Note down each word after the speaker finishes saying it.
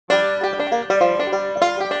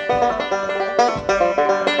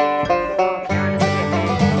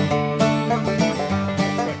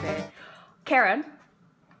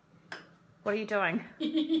What are you doing?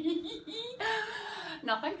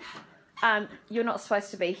 Nothing. You're not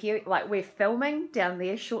supposed to be here. Like, we're filming down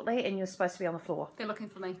there shortly and you're supposed to be on the floor. They're looking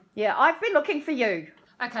for me. Yeah, I've been looking for you.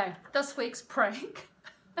 Okay, this week's prank.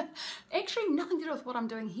 Actually, nothing to do with what I'm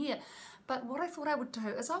doing here. But what I thought I would do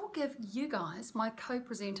is I will give you guys, my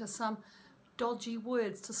co-presenter, some dodgy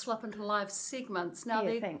words to slip into live segments. Now,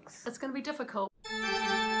 Yeah, thanks. It's going to be difficult.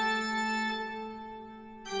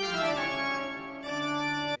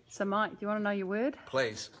 So, Mike, do you want to know your word?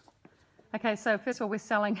 Please. Okay, so first of all, we're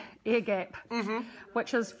selling air gap,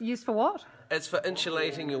 which is used for what? It's for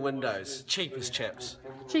insulating your windows. Cheapest chips.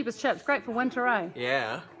 Cheapest chips, great for winter, eh?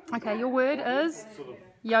 Yeah. Okay, your word is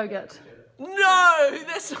yogurt. No!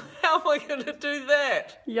 That's how am I going to do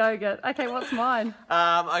that? Yogurt. Okay, what's mine?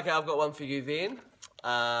 Okay, I've got one for you then.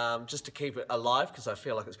 Just to keep it alive, because I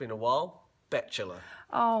feel like it's been a while. Bachelor.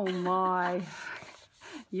 Oh my.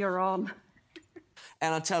 You're on.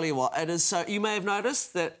 And I tell you what, it is so... You may have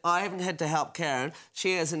noticed that I haven't had to help Karen.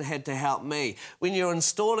 She hasn't had to help me. When you're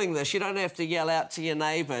installing this, you don't have to yell out to your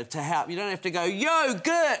neighbour to help. You don't have to go, yo,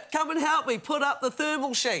 Gert, come and help me put up the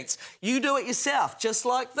thermal sheets. You do it yourself, just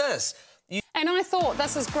like this. And I thought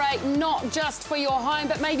this is great, not just for your home,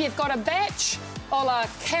 but maybe you've got a batch or a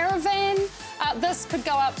caravan. This could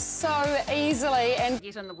go up so easily. And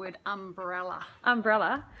get in the word umbrella.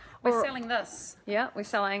 Umbrella. We're selling this. Yeah, we're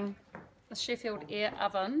selling... The Sheffield air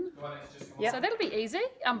oven. Yep. So that'll be easy.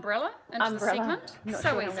 Umbrella into the segment. Not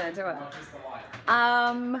so sure easy. I'm going to do it.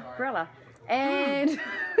 Umbrella. And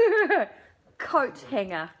coat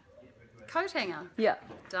hanger. Coat hanger. Yeah.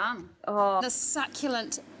 Done. Oh. The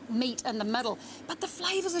succulent meat in the middle, but the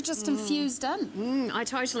flavours are just infused in. I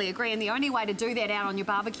totally agree, and the only way to do that out on your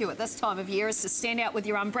barbecue at this time of year is to stand out with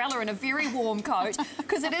your umbrella and a very warm coat,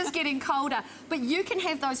 because it is getting colder. But you can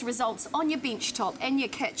have those results on your bench top and your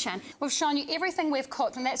kitchen. We've shown you everything we've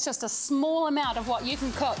cooked, and that's just a small amount of what you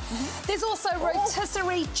can cook. There's also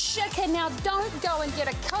rotisserie chicken. Now, don't go and get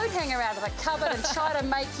a coat hanger out of the cupboard and try to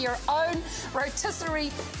make your own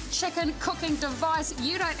rotisserie chicken cooking device.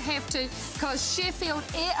 You don't have to, because Sheffield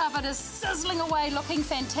air oven is sizzling away, looking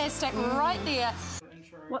fantastic right there.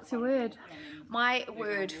 What's your word? My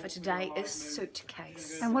word for today is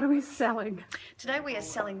suitcase. And what are we selling? Today we are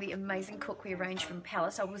selling the amazing cookware range from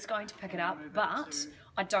Palace. I was going to pick it up, but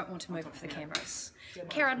I don't want to move it for the cameras.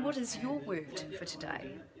 Karen, what is your word for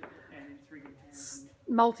today?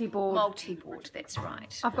 Multi-board. Multi-board, that's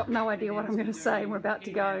right. I've got no idea what I'm going to say. We're about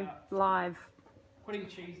to go live.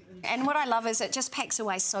 And what I love is it just packs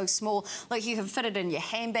away so small. Like, you can fit it in your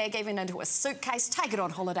handbag, even into a suitcase. Take it on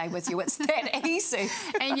holiday with you. It's that easy.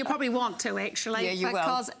 And you probably want to, actually. Yeah, you will.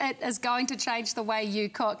 Because it is going to change the way you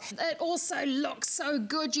cook. It also looks so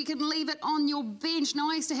good. You can leave it on your bench. Now,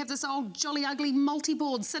 I used to have this old jolly ugly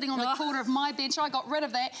multi-board sitting on the corner of my bench. I got rid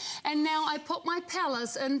of that. And now I put my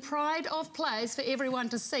Palace in pride of place for everyone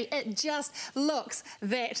to see. It just looks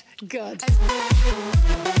that good.